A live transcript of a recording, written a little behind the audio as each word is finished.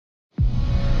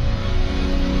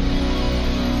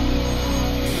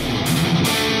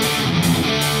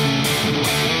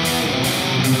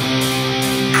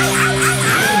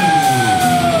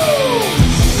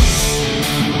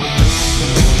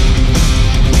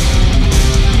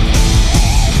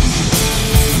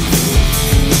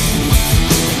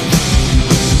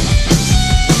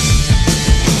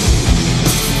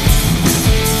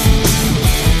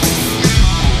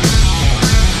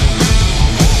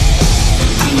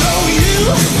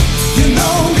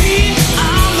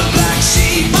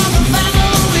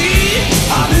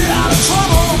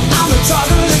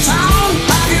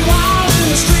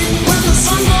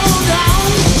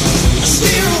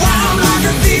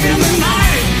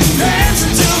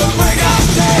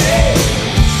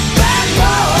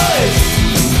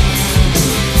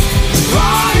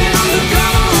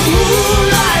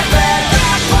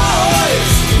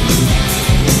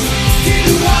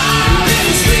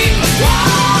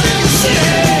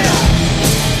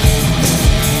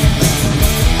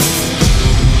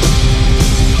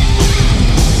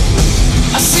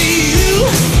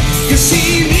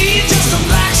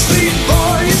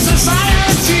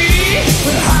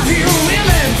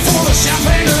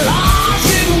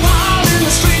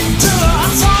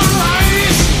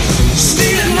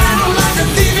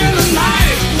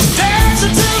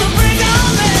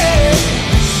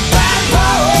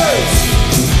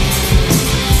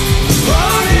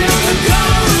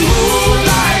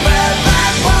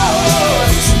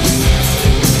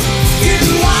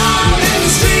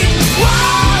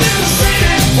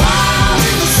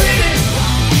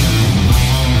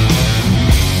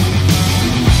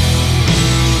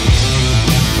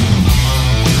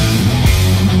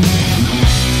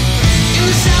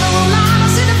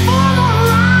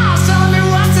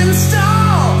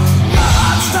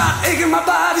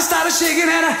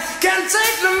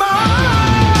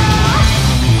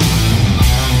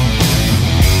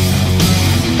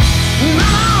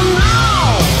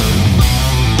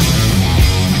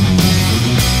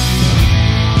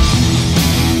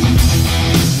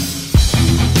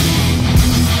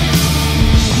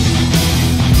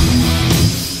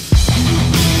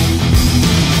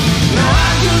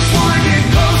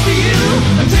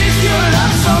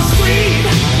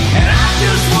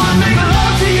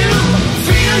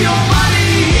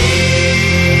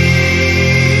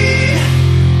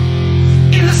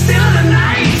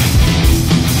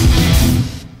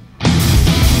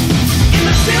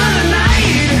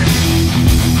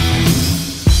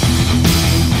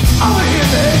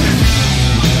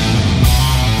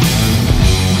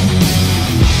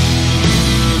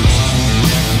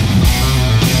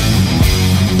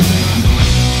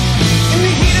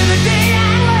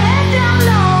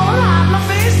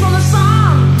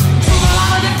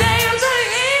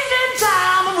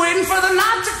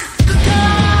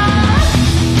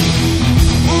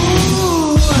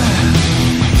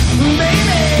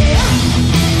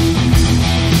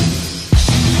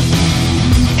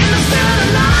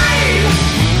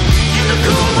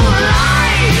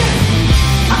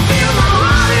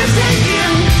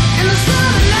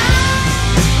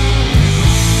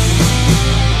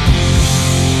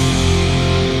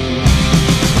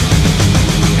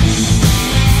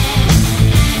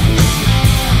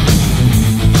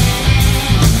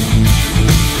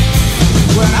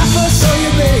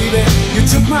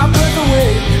took my breath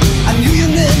away. I knew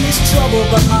your name was trouble,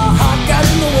 but my heart got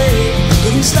in the way.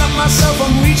 Couldn't stop myself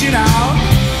from reaching out.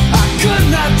 I could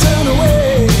not turn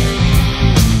away.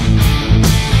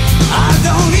 I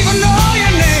don't even know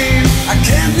your name. I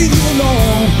can't leave you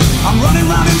alone. I'm running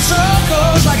round in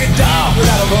circles like a dog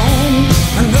without a bone.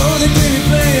 I know they may be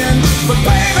playing, but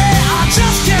baby, I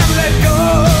just can't let go.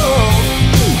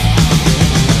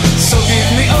 So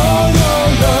give me all your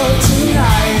love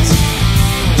tonight.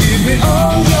 Give me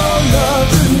all your love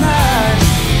tonight.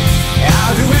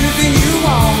 I'll do anything you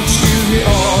want. Give me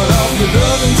all of your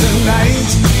loving tonight.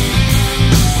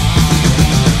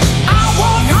 I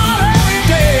work hard every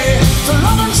day to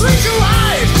love and treat you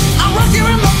right. I rock you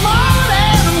in the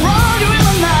morning and roll you in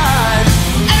the night.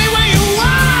 Any way you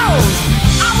want,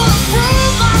 I will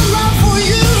prove my love for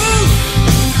you.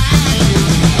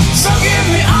 So give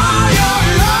me all your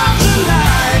love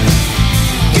tonight.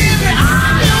 Give me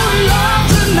all your love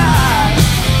tonight.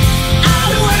 I'll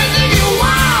do anything you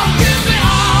want. Give me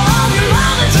all of your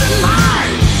love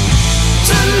tonight.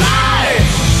 Tonight.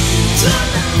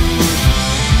 Tonight.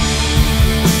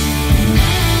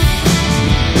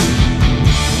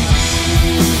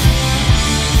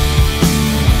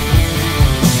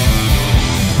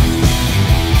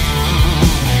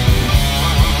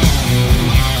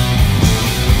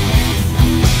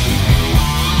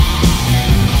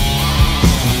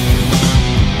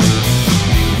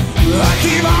 I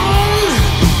keep on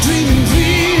dreaming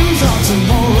dreams of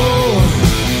tomorrow.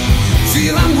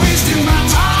 Feel I'm wasting my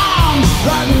time,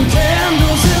 lighting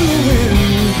candles in the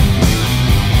wind.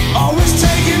 Always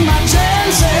taking my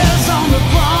chances on the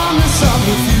promise of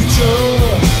the future.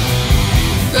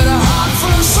 That a heart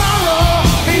full of sorrow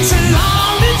paints a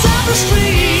lonely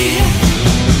tapestry.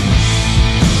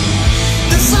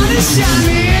 The sun is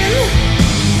shining,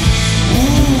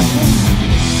 ooh,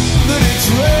 but it's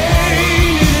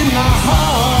raining in my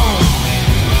heart.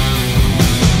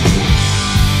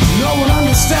 No one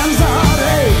understands the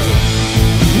heartache.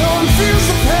 No one feels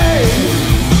the pain.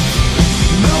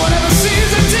 No one ever sees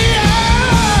the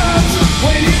tears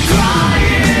when you're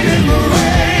crying in the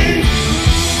rain.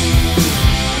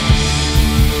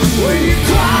 When you're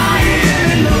crying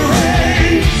in the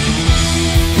rain.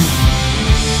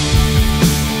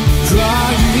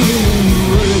 Crying in the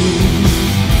rain.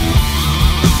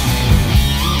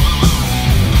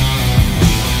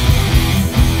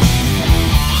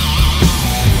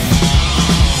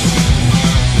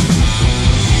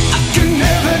 I can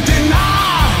never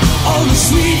deny all the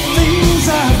sweet things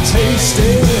I've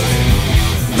tasted.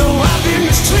 Though I've been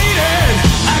mistreated,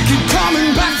 I keep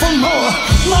coming back for more,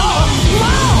 more,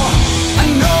 more. I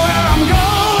know where I'm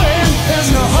going.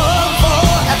 There's no hope for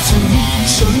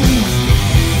absolution.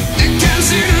 You can't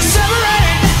seem to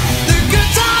separate the good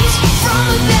times from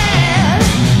the bad.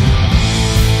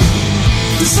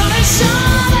 The sun is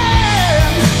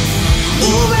shining,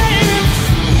 ooh baby,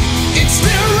 it's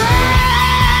still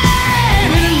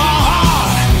raining in my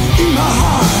heart, in my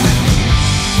heart.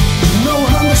 No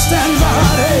one understands the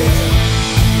heartache.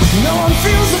 No one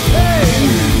feels the pain.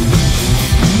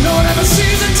 No one ever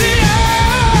sees the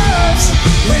tears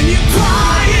when you're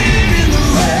crying in the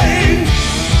rain.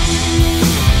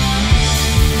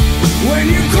 When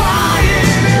you're crying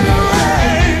in the rain.